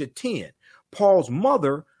the age of 10.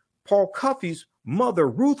 Paul Cuffey's mother,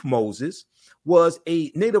 Ruth Moses, was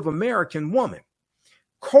a Native American woman.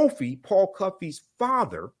 Kofi, Paul Cuffey's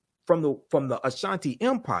father from the Ashanti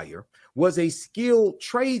Empire, was a skilled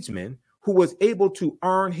tradesman who was able to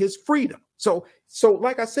earn his freedom. So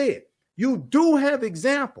like I said, you do have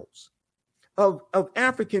examples of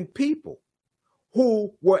African people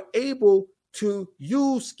who were able to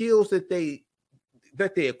use skills that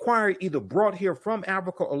they acquired, either brought here from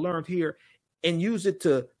Africa or learned here, and use it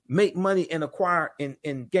to make money and acquire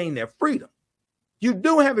and gain their freedom. You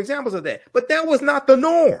do have examples of that, but that was not the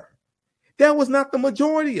norm. That was not the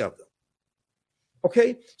majority of them.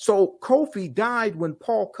 Okay, so Kofi died when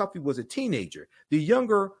Paul Cuffey was a teenager. The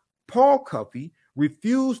younger Paul Cuffey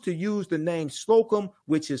refused to use the name Slocum,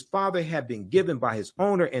 which his father had been given by his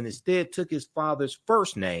owner, and instead took his father's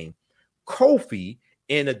first name, Kofi,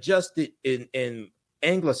 and adjusted in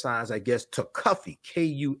anglicized, I guess, to Cuffy,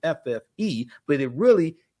 Kuffe, but it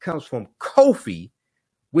really comes from Kofi,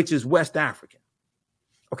 which is West African.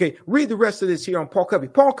 Okay, read the rest of this here on Paul Covey.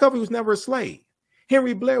 Paul Covey was never a slave.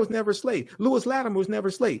 Henry Blair was never a slave. Lewis Latimer was never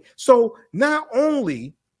a slave. So not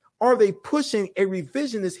only are they pushing a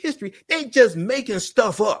revisionist history, they just making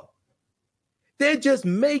stuff up. They're just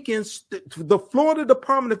making, the Florida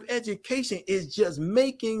Department of Education is just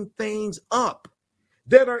making things up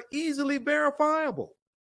that are easily verifiable.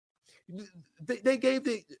 They gave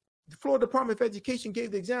the Florida Department of Education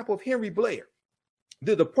gave the example of Henry Blair.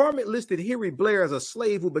 The department listed Henry Blair as a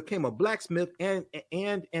slave who became a blacksmith and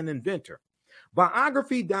an inventor.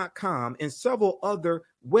 Biography.com and several other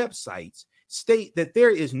websites state that there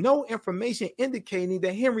is no information indicating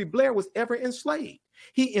that Henry Blair was ever enslaved.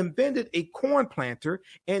 He invented a corn planter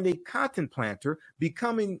and a cotton planter,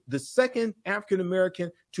 becoming the second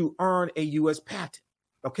African-American to earn a U.S. patent.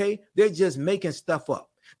 Okay, they're just making stuff up.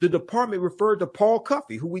 The department referred to Paul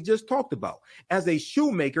Covey, who we just talked about, as a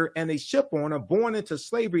shoemaker and a ship owner born into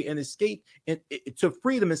slavery and escaped to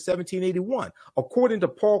freedom in 1781. According to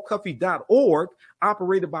paulcovey.org,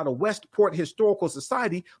 operated by the Westport Historical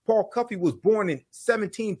Society, Paul Covey was born in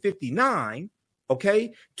 1759,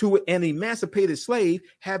 okay, to an emancipated slave.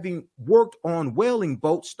 Having worked on whaling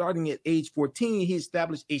boats starting at age 14, he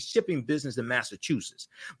established a shipping business in Massachusetts.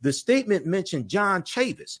 The statement mentioned John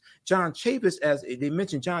Chavis. They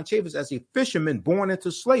mentioned John Chavis as a fisherman born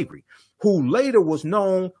into slavery, who later was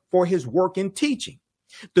known for his work in teaching.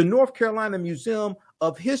 The North Carolina Museum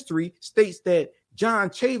of History states that John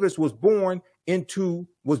Chavis was born into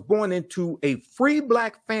a free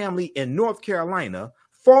black family in North Carolina,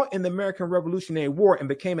 fought in the American Revolutionary War, and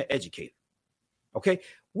became an educator. Okay,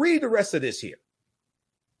 read the rest of this here.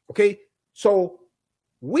 Okay, so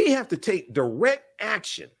we have to take direct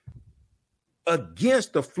action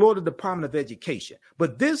against the Florida Department of Education.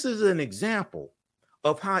 But this is an example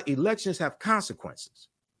of how elections have consequences.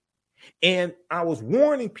 And I was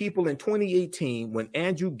warning people in 2018 when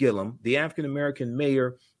Andrew Gillum, the African-American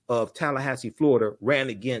mayor of Tallahassee, Florida, ran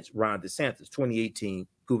against Ron DeSantis, 2018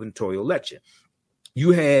 gubernatorial election.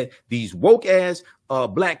 You had these woke ass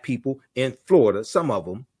black people in Florida, some of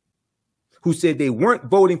them, who said they weren't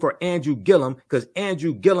voting for Andrew Gillum because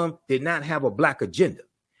Andrew Gillum did not have a black agenda.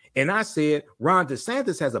 And I said, Ron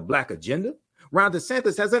DeSantis has a black agenda. Ron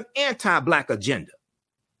DeSantis has an anti-black agenda.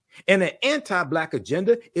 And an anti-black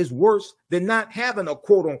agenda is worse than not having a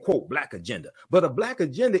quote unquote black agenda. But a black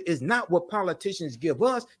agenda is not what politicians give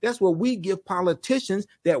us. That's what we give politicians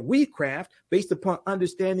that we craft based upon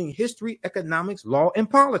understanding history, economics, law, and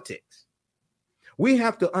politics. We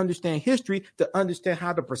have to understand history to understand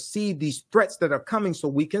how to perceive these threats that are coming so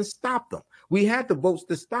we can stop them. We had the votes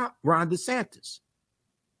to stop Ron DeSantis,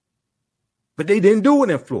 but they didn't do it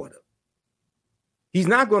in Florida. He's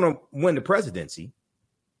not going to win the presidency.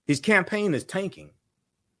 His campaign is tanking.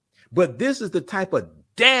 But this is the type of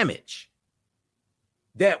damage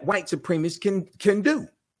that white supremacists can do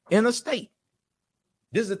in a state.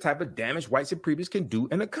 This is the type of damage white supremacists can do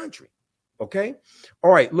in a country. Okay?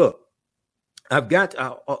 All right, look. I've got,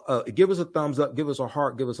 give us a thumbs up, give us a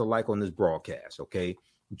heart, give us a like on this broadcast, okay?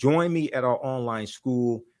 Join me at our online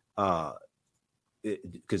school,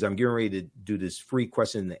 because I'm getting ready to do this free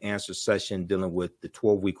question and answer session dealing with the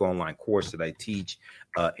 12-week online course that I teach,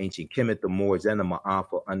 Ancient Kemet, the Moors, and the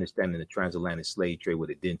Ma'afa, Understanding the Transatlantic Slave Trade, what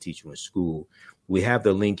it didn't teach you in school. We have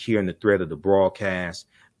the link here in the thread of the broadcast.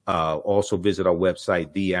 Also visit our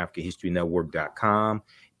website, theafricanhistorynetwork.com.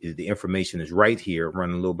 The information is right here.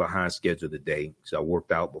 Running a little behind schedule today, so I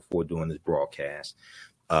worked out before doing this broadcast.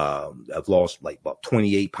 I've lost like about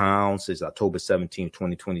 28 pounds since October 17,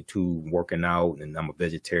 2022, working out, and I'm a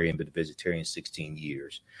vegetarian, been a vegetarian 16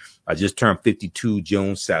 years. I just turned 52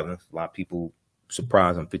 June 7th. A lot of people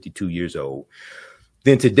surprised I'm 52 years old.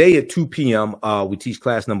 Then today at 2 p.m., we teach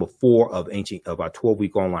class number 4 of our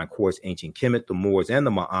 12-week online course, Ancient Kemet, the Moors, and the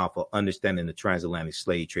Ma'afa, Understanding the Transatlantic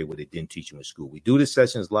Slave Trade, what they didn't teach you in school. We do the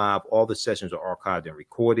sessions live. All the sessions are archived and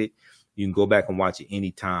recorded. You can go back and watch it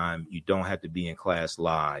anytime. You don't have to be in class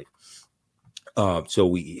live. So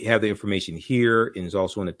we have the information here, and it's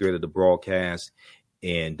also in the thread of the broadcast.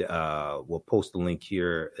 And we'll post the link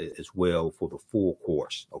here as well for the full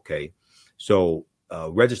course. Okay. So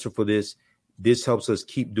register for this. This helps us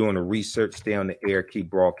keep doing the research, stay on the air,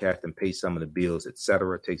 keep broadcasting, pay some of the bills,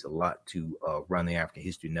 etc. It takes a lot to run the African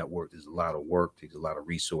History Network. There's a lot of work, takes a lot of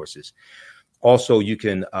resources. Also, you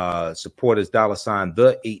can support us, $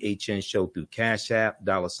 the AHN show through Cash App,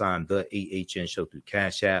 $ the AHN show through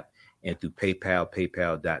Cash App, and through PayPal,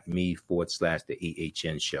 paypal.me/the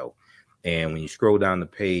AHN show. And when you scroll down the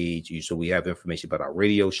page, so we have information about our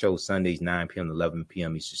radio show, Sundays, 9 p.m. to 11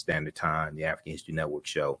 p.m. Eastern Standard Time, the African History Network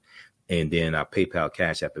show. And then our PayPal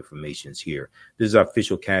Cash App information is here. This is our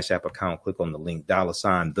official Cash App account. Click on the link,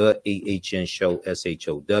 $ the AHN show,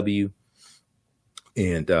 SHOW.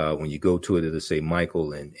 And when you go to it, it'll say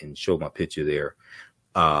Michael and show my picture there.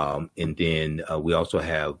 And then we also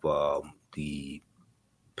have the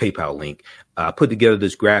PayPal link. Put together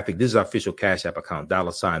this graphic. This is our official Cash App account,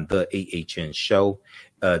 $ the AHN show.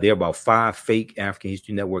 There are about 5 fake African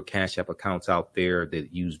History Network Cash App accounts out there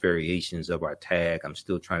that use variations of our tag. I'm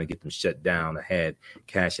still trying to get them shut down. I had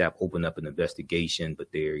Cash App open up an investigation, but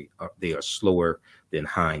they are slower than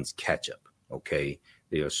Heinz ketchup. Okay,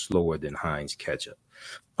 they are slower than Heinz ketchup.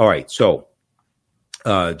 All right, so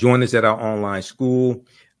join us at our online school.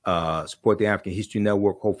 Support the African History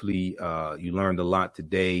Network. Hopefully you learned a lot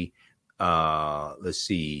today. Let's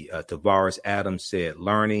see. Tavares Adams said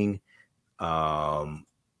learning.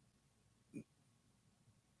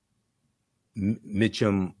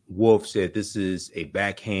 Mitchum Wolf said this is a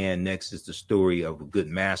backhand. Next is the story of a good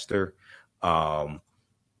master.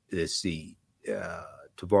 Let's see.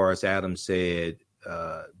 Tavares Adams said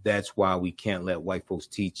that's why we can't let white folks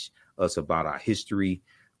teach us about our history.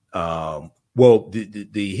 Well,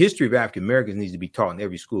 the history of African Americans needs to be taught in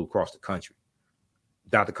every school across the country.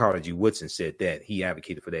 Dr. Carter G. Woodson said that. He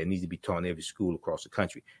advocated for that. It needs to be taught in every school across the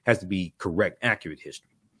country. It has to be correct, accurate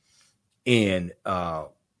history. And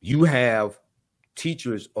you have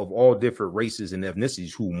teachers of all different races and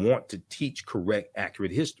ethnicities who want to teach correct,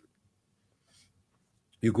 accurate history.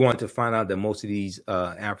 You're going to find out that most of these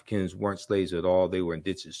Africans weren't slaves at all. They were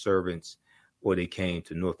indentured servants, or they came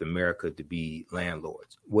to North America to be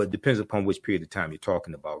landlords. Well, it depends upon which period of time you're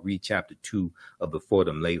talking about. Read chapter 2 of Before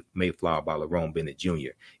the Mayflower by Lerone Bennett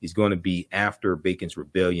Jr. It's going to be after Bacon's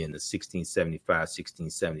Rebellion in 1675,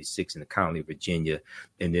 1676 in the colony of Virginia,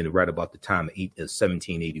 and then right about the time of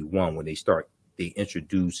 1781 when they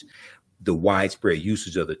introduce the widespread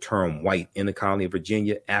usage of the term white in the colony of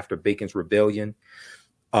Virginia after Bacon's Rebellion.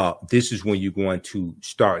 This is when you're going to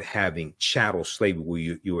start having chattel slavery,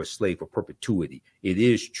 where you're a slave for perpetuity. It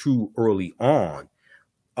is true early on.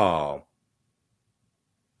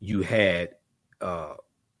 You had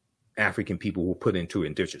African people who were put into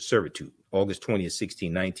indentured servitude. August 20th,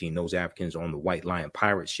 1619, those Africans on the White Lion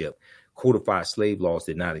pirate ship. Codified slave laws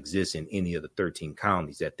did not exist in any of the 13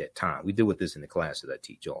 colonies at that time. We deal with this in the classes I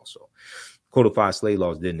teach also. Codified slave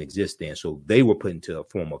laws didn't exist then, so they were put into a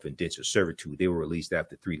form of indentured servitude. They were released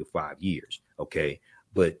after 3 to 5 years. Okay,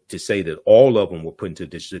 but to say that all of them were put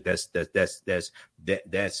into that's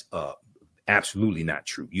absolutely not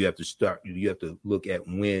true. You have to look at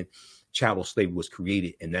when chattel slavery was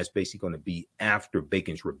created, and that's basically going to be after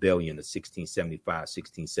Bacon's Rebellion of 1675,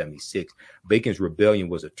 1676. Bacon's Rebellion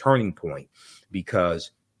was a turning point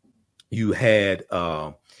because you had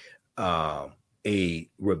a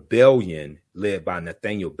rebellion led by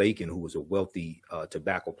Nathaniel Bacon, who was a wealthy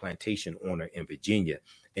tobacco plantation owner in Virginia.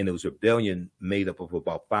 And it was a rebellion made up of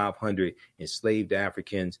about 500 enslaved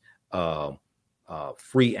Africans,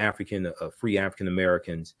 free African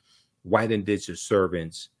Americans, white indentured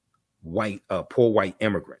servants, poor white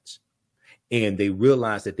immigrants. And they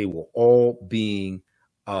realized that they were all being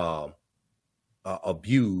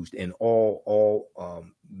abused and all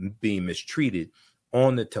being mistreated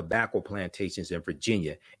on the tobacco plantations in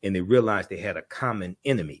Virginia, and they realized they had a common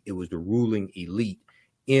enemy. It was the ruling elite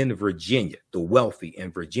in Virginia, the wealthy in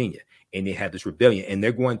Virginia, and they had this rebellion, and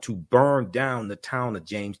they're going to burn down the town of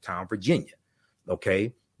Jamestown, Virginia.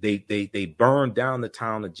 Okay, they burned down the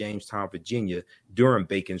town of Jamestown, Virginia during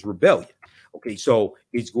Bacon's Rebellion. Okay, so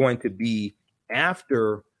it's going to be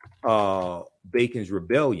after Bacon's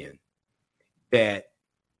Rebellion that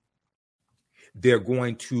they're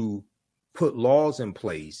going to put laws in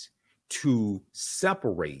place to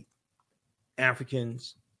separate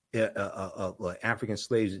Africans, African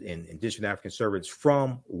slaves and indentured African servants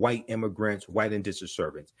from white immigrants, white indentured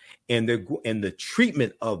servants, and the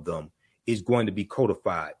treatment of them is going to be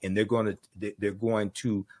codified, and they're going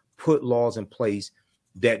to put laws in place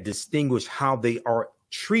that distinguish how they are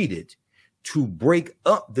treated to break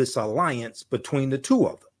up this alliance between the two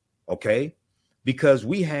of them. Okay, because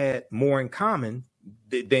we had more in common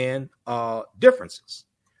than differences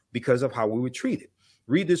because of how we were treated.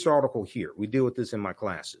 Read this article here. We deal with this in my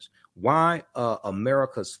classes. Why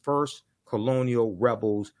America's first colonial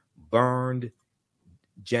rebels burned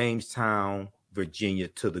Jamestown Virginia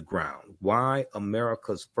to the ground. Why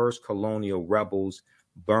America's first colonial rebels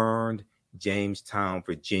burned Jamestown,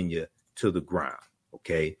 Virginia to the ground.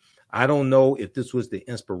 Okay. I don't know if this was the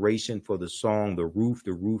inspiration for the song, the roof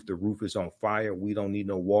is on fire. We don't need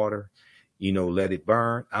no water, let it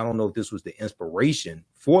burn. I don't know if this was the inspiration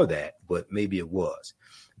for that, but maybe it was.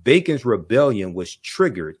 Bacon's rebellion was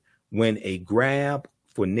triggered when a grab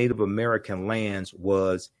for Native American lands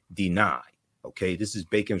was denied. Okay. This is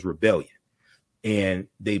Bacon's rebellion. And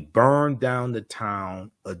they burned down the town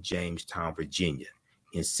of Jamestown, Virginia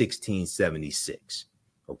in 1676.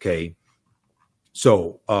 Okay.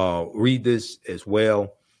 So read this as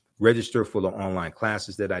well. Register for the online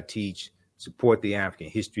classes that I teach. Support the African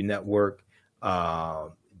History Network.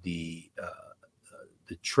 The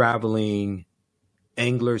traveling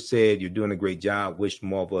angler said, you're doing a great job. Wish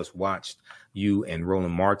more of us watched you and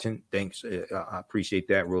Roland Martin. Thanks. I appreciate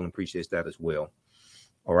that. Roland appreciates that as well.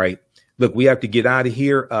 All right. Look, we have to get out of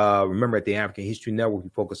here. Remember, at the African History Network, we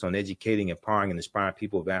focus on educating, empowering, and inspiring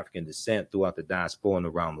people of African descent throughout the diaspora and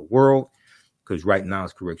around the world. Because right now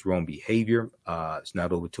it's corrects wrong behavior. It's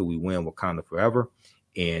not over till we win Wakanda forever.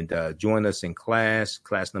 And join us in class.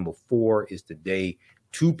 Class number 4 is today,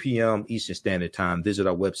 2 p.m. Eastern Standard Time. Visit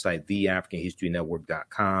our website,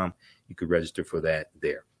 theafricanhistorynetwork.com. You can register for that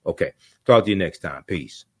there. Okay. Talk to you next time.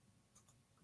 Peace.